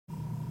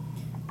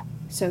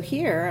So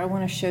here I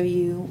want to show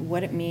you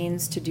what it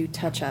means to do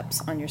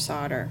touch-ups on your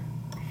solder.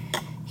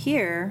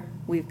 Here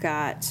we've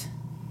got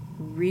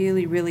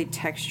really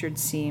textured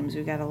seams.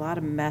 We've got a lot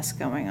of mess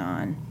going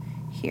on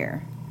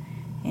here,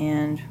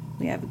 and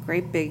we have a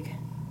great big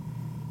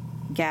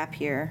gap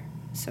here,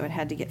 so it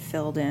had to get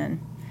filled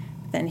in.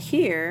 Then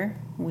here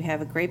we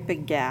have a great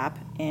big gap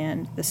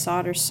and the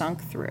solder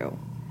sunk through.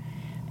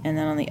 And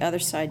then on the other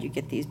side you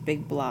get these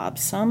big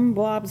blobs. Some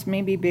blobs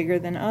may be bigger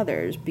than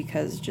others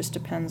because it just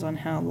depends on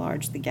how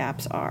large the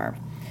gaps are.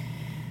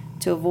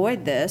 To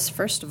avoid this,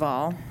 first of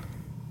all,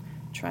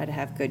 try to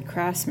have good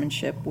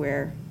craftsmanship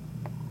where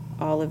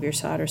all of your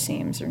solder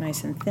seams are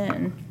nice and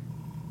thin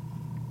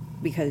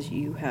because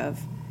you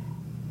have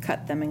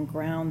cut them and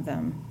ground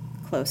them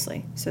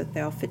closely so that they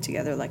all fit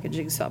together like a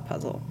jigsaw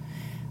puzzle.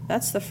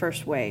 That's the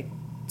first way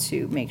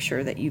to make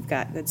sure that you've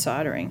got good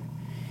soldering,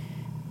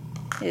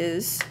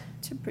 is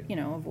to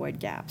avoid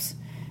gaps.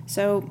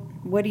 So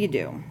what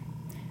do?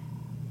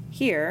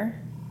 Here,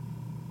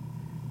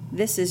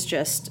 this is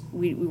just,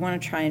 we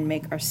want to try and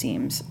make our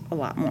seams a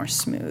lot more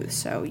smooth.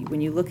 So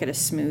when you look at a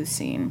smooth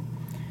seam,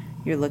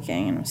 you're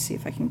looking, and let's see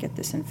if I can get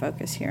this in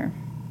focus here.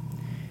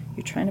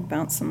 You're trying to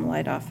bounce some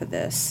light off of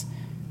this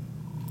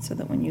so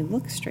that when you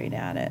look straight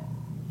at it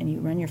and you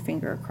run your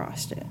finger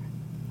across it,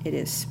 it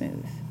is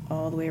smooth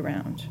all the way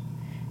around.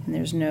 And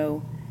there's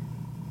no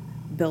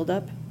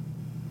buildup.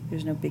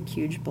 There's no big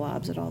huge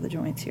blobs at all the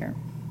joints here.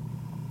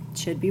 It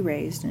should be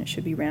raised and it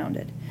should be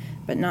rounded,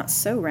 but not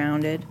so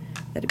rounded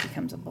that it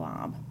becomes a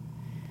blob.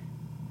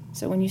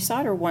 So when you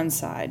solder one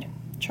side,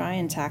 try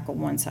and tackle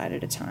one side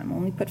at a time.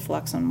 Only put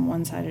flux on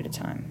one side at a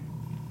time.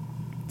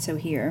 So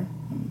here,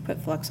 I'm going to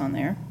put flux on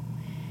there,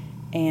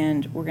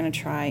 and we're going to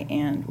try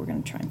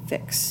and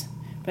fix.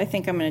 But I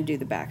think I'm going to do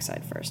the back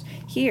side first.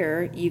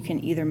 Here, you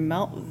can either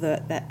melt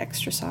that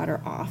extra solder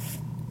off,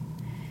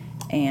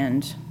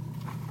 and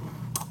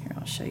here,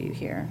 I'll show you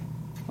here.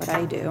 What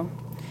I do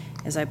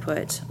is I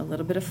put a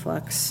little bit of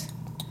flux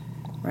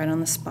right on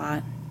the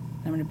spot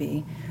I'm going to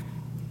be.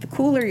 The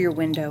cooler your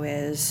window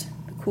is,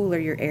 the cooler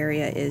your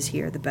area is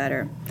here, the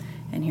better.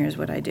 And here's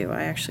what I do.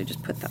 I actually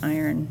just put the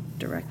iron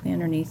directly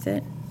underneath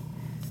it,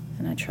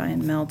 and I try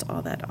and melt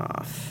all that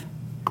off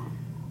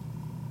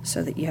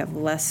so that you have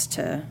less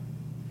to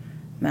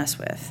mess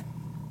with.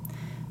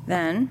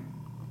 Then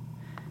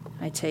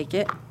I take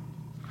it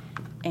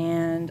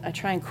and I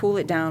try and cool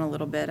it down a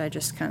little bit. I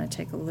just kind of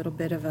take a little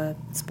bit of a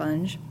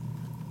sponge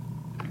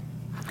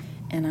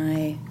and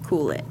I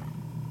cool it.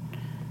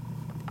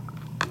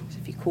 So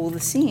if you cool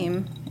the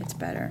seam, it's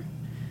better.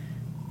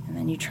 And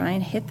then you try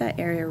and hit that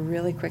area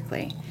really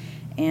quickly.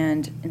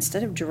 And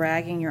instead of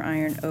dragging your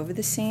iron over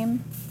the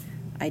seam,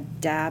 I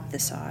dab the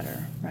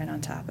solder right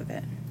on top of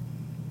it.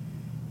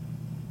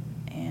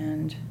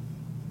 And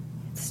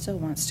it still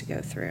wants to go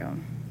through.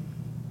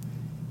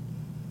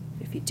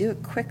 If you do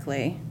it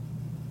quickly,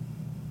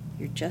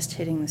 you're just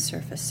hitting the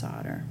surface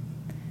solder.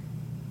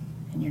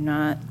 And you're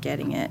not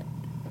getting it.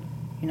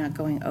 You're not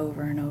going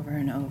over and over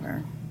and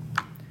over.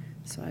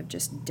 So I've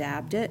just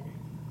dabbed it.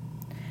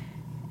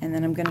 And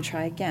then I'm going to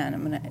try again.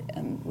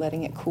 I'm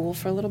letting it cool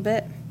for a little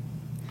bit.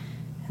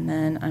 And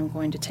then I'm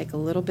going to take a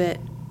little bit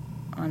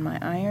on my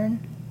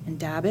iron and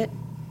dab it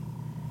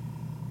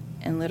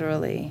and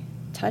literally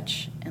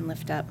touch and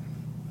lift up.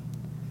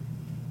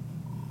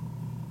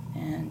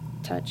 And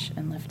touch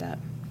and lift up.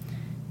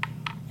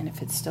 And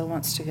if it still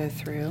wants to go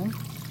through,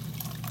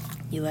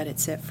 you let it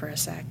sit for a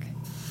sec.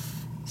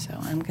 So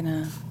I'm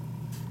going to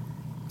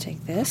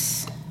take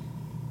this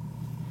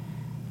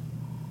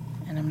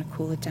and I'm going to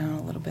cool it down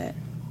a little bit.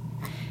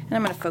 And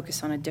I'm going to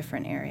focus on a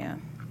different area.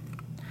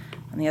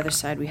 On the other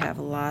side we have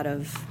a lot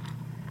of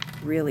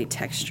really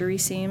textury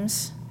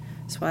seams.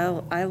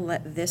 So I'll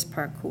let this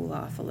part cool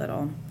off a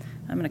little.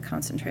 I'm going to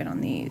concentrate on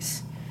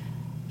these.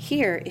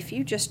 Here, if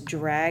you just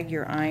drag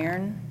your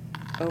iron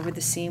over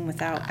the seam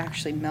without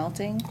actually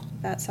melting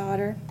that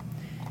solder,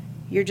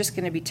 you're just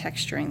going to be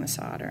texturing the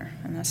solder,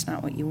 and that's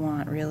not what you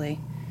want really.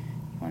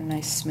 You want a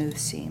nice smooth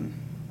seam.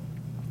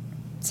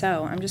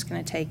 So I'm just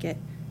going to take it,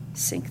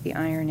 sink the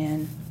iron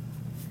in,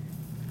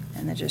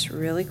 and then just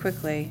really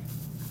quickly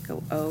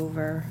go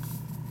over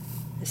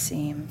the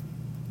seam.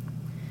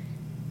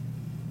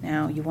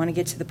 Now you want to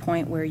get to the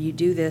point where you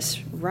do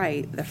this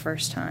right the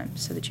first time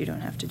so that you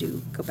don't have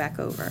to go back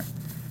over.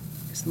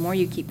 Because the more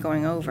you keep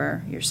going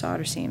over your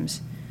solder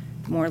seams,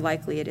 the more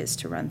likely it is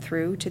to run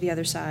through to the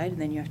other side,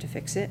 and then you have to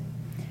fix it.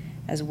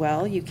 As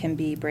well, you can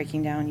be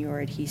breaking down your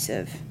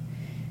adhesive.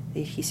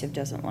 The adhesive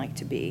doesn't like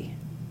to be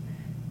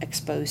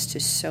exposed to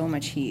so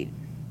much heat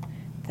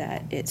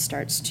that it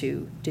starts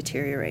to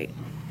deteriorate,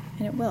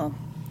 and it will,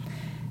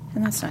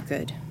 and that's not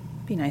good.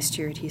 Be nice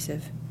to your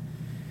adhesive.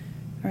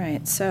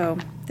 Alright, so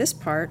this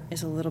part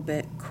is a little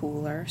bit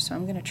cooler, so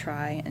I'm going to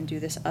try and do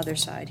this other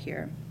side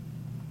here.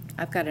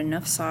 I've got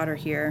enough solder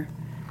here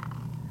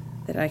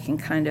that I can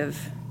kind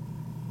of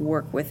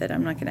work with it.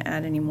 I'm not going to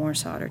add any more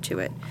solder to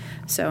it.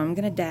 So I'm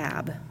going to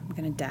dab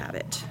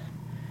it.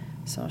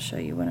 So I'll show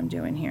you what I'm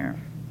doing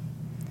here.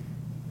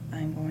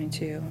 I'm going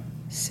to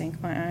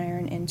sink my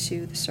iron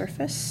into the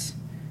surface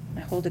I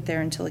hold it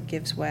there until it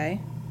gives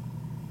way,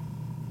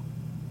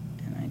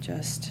 and I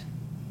just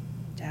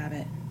dab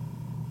it.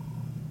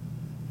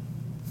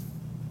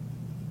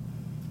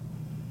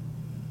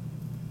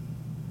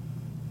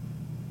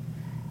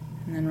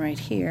 And then right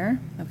here,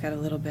 I've got a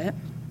little bit,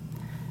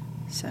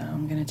 so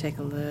I'm going to take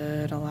a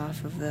little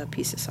off of the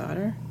piece of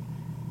solder,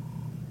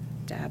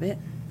 dab it,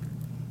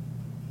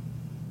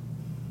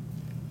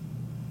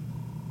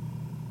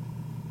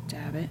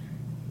 dab it,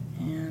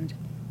 and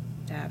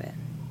dab it.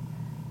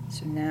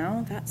 So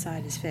now that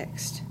side is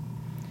fixed.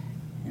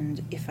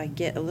 And if I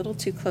get a little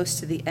too close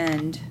to the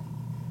end,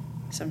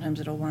 sometimes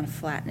it'll want to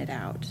flatten it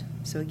out.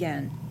 So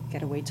again,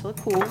 gotta wait till it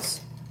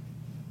cools.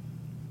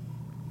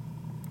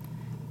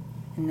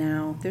 And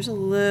now there's a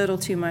little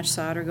too much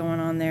solder going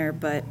on there,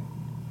 but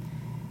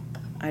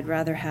I'd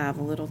rather have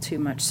a little too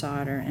much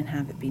solder and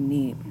have it be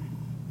neat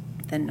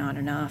than not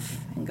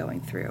enough and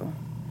going through.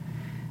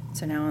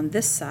 So now on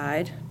this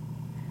side,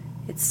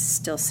 it's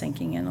still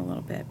sinking in a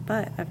little bit,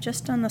 but I've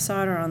just done the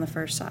solder on the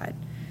first side,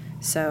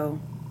 so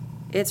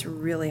it's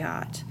really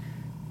hot.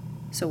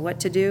 So what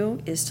to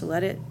do is to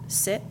let it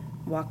sit,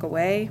 walk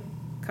away,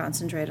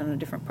 concentrate on a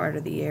different part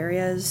of the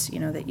areas, you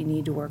know, that you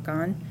need to work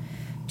on.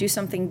 Do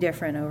something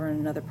different over in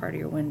another part of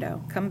your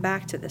window. Come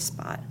back to this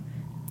spot.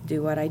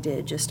 Do what I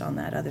did just on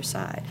that other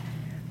side.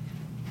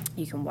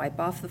 You can wipe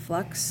off the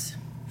flux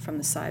from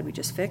the side we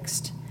just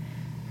fixed,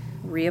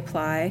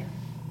 reapply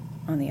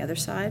on the other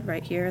side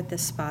right here at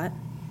this spot.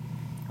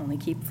 Only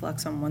keep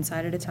flux on one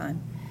side at a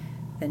time.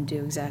 Then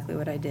do exactly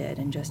what I did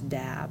and just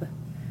dab.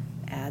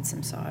 Add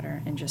some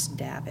solder and just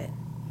dab it.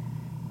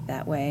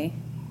 That way,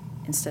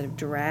 instead of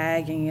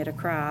dragging it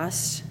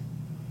across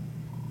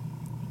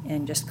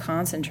and just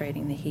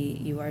concentrating the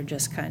heat, you are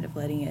just kind of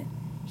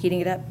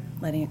heating it up,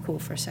 letting it cool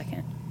for a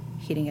second,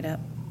 heating it up,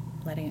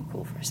 letting it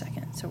cool for a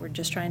second. So we're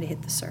just trying to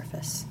hit the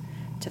surface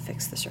to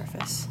fix the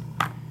surface.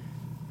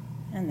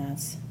 And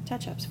that's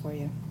touch-ups for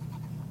you.